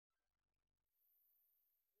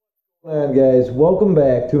Hi guys, welcome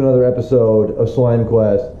back to another episode of Slime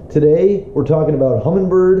Quest. Today we're talking about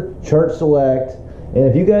Humminbird Chart Select, and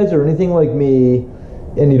if you guys are anything like me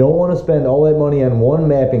and you don't want to spend all that money on one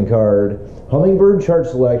mapping card, Humminbird Chart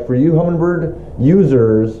Select, for you Humminbird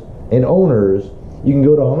users and owners, you can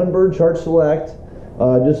go to Humminbird Chart Select.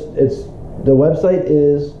 The website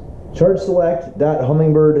is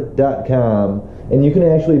chartselect.humminbird.com, and you can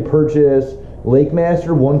actually purchase Lake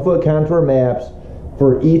Master 1-foot contour maps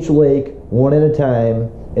for each lake one at a time,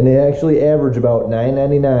 and they actually average about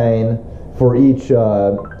 $9.99 for each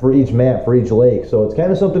map for each lake. So it's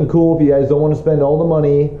kind of something cool if you guys don't want to spend all the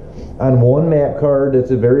money on one map card that's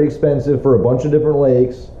very expensive for a bunch of different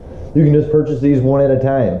lakes. You can just purchase these one at a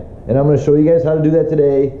time, and I'm going to show you guys how to do that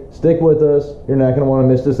today. Stick with us, you're not going to want to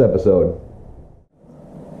miss this episode.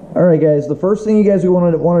 Alright guys, the first thing you guys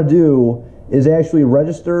want to do is actually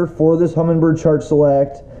register for this Humminbird Chart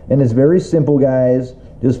Select. And it's very simple, guys.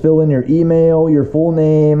 Just fill in your email, your full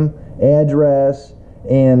name, address,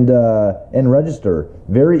 and register.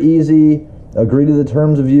 Very easy. Agree to the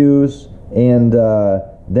terms of use, and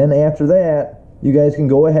then after that, you guys can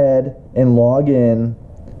go ahead and log in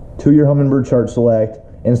to your Humminbird Chart Select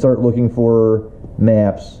and start looking for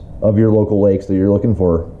maps of your local lakes that you're looking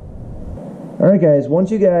for. All right, guys.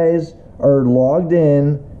 Once you guys are logged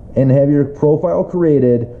in and have your profile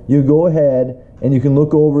created, you go ahead and you can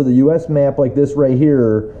look over the US map like this right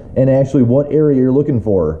here and actually what area you're looking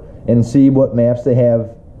for and see what maps they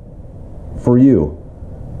have for you.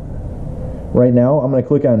 Right now I'm going to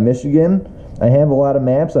click on Michigan. I have a lot of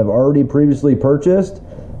maps I've already previously purchased,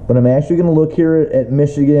 but I'm actually going to look here at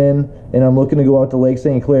Michigan, and I'm looking to go out to Lake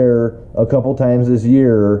St. Clair a couple times this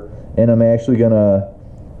year, and I'm actually going to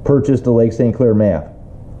purchase the Lake St. Clair map.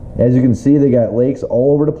 As you can see, they got lakes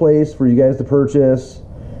all over the place for you guys to purchase.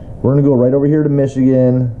 We're going to go right over here to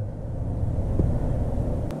Michigan.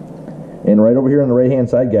 And right over here on the right hand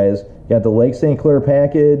side, guys, got the Lake St. Clair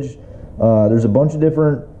package. There's a bunch of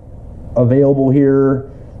different available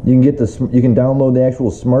here. You can download the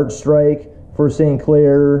actual Smart Strike for St.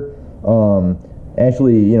 Clair.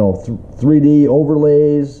 Actually, you know, 3D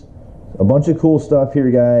overlays. A bunch of cool stuff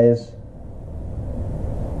here, guys.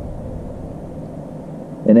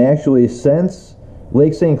 And actually, since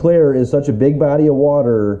Lake St. Clair is such a big body of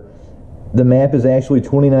water, the map is actually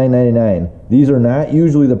 $29.99. These are not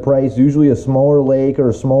usually the price. Usually a smaller lake or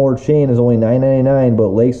a smaller chain is only $9.99, but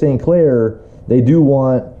Lake St. Clair, they do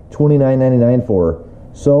want $29.99 for.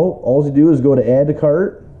 So all you do is go to add to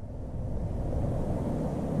cart,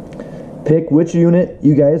 pick which unit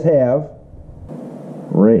you guys have.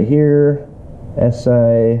 Right here,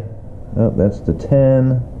 SI, oh, that's the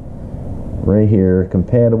 10. Right here,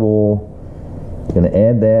 compatible. You're going to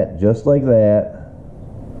add that just like that.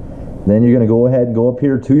 Then you're going to go ahead and go up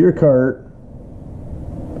here to your cart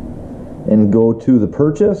and go to the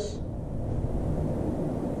purchase.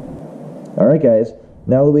 Alright guys,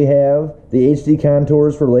 now that we have the HD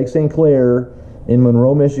contours for Lake St. Clair in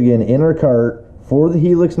Monroe, Michigan in our cart for the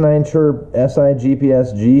Helix 9 Chirp SI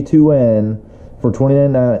GPS G2N for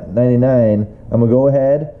 $29.99, I'm going to go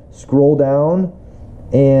ahead, scroll down,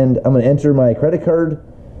 and I'm going to enter my credit card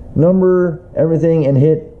number, everything, and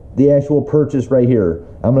hit the actual purchase right here.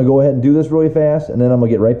 I'm going to go ahead and do this really fast, and then I'm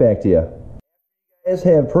going to get right back to you. You guys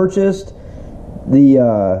have purchased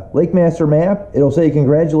the Lake Master map. It'll say,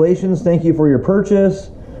 congratulations, thank you for your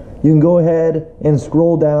purchase. You can go ahead and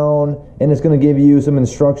scroll down, and it's going to give you some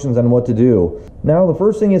instructions on what to do. Now, the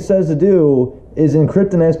first thing it says to do is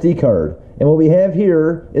encrypt an SD card. And what we have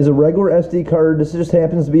here is a regular SD card. This just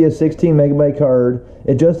happens to be a 16 megabyte card.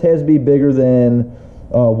 It just has to be bigger than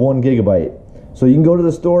 1 gigabyte. So you can go to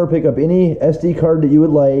the store, pick up any SD card that you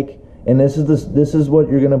would like, and this is what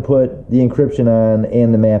you're going to put the encryption on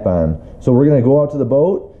and the map on. So we're going to go out to the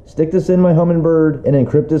boat, stick this in my Humminbird, and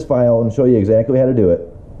encrypt this file and show you exactly how to do it.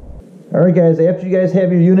 Alright guys, after you guys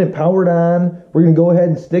have your unit powered on, we're going to go ahead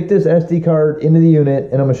and stick this SD card into the unit,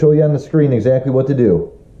 and I'm going to show you on the screen exactly what to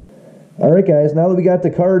do. Alright guys, now that we got the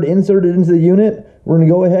card inserted into the unit, we're going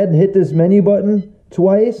to go ahead and hit this menu button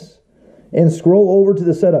twice and scroll over to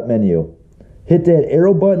the setup menu. Hit that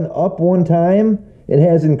arrow button up one time. It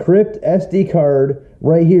has encrypt SD card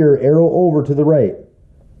right here, arrow over to the right.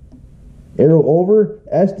 Arrow over,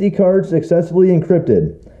 SD card successfully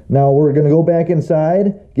encrypted. Now we're going to go back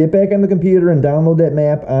inside, get back on the computer, and download that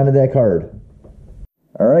map onto that card.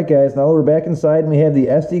 Alright guys, now that we're back inside and we have the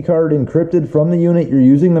SD card encrypted from the unit you're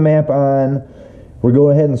using the map on, we're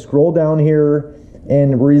going ahead and scroll down here,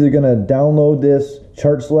 and we're either going to download this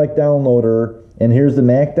Chart Select downloader, and here's the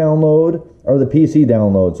Mac download or the PC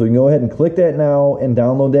download. So you can go ahead and click that now and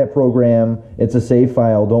download that program. It's a save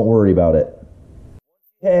file, don't worry about it.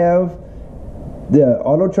 Have the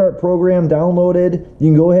AutoChart program downloaded, you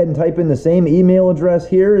can go ahead and type in the same email address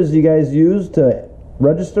here as you guys used to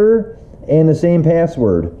register and the same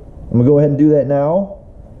password. I'm going to go ahead and do that now.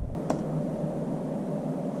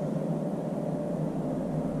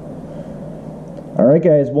 Alright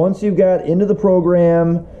guys, once you've got into the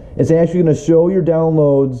program, it's actually going to show your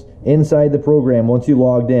downloads inside the program once you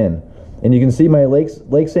logged in. And you can see my Lake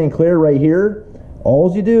St. Clair right here.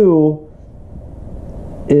 All you do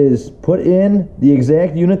is put in the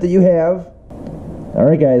exact unit that you have.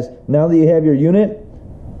 Alright guys, now that you have your unit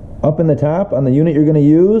up in the top on the unit you're going to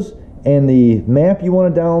use and the map you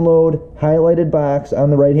want to download, highlighted box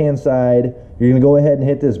on the right hand side, you're going to go ahead and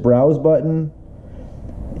hit this browse button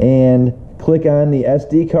and click on the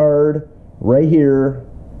SD card right here,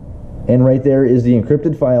 and right there is the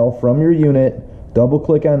encrypted file from your unit. Double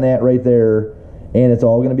click on that right there and it's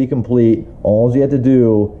all going to be complete. All you have to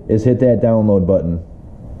do is hit that download button.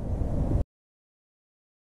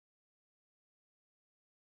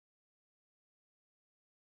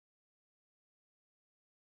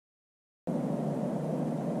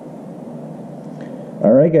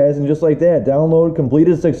 Alright guys, and just like that, download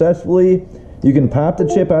completed successfully. You can pop the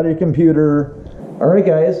chip out of your computer. Alright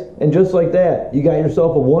guys, and just like that, you got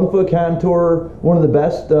yourself a 1-foot contour, one of the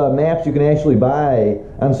best maps you can actually buy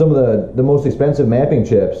on some of the most expensive mapping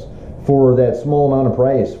chips for that small amount of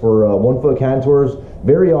price for 1-foot contours.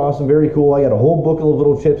 Very awesome, very cool. I got a whole book of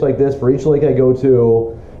little chips like this for each lake I go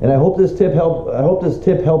to, and I hope this tip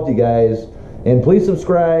helped you guys. And please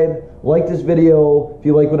subscribe, like this video if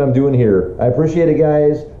you like what I'm doing here. I appreciate it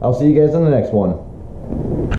guys. I'll see you guys in the next one.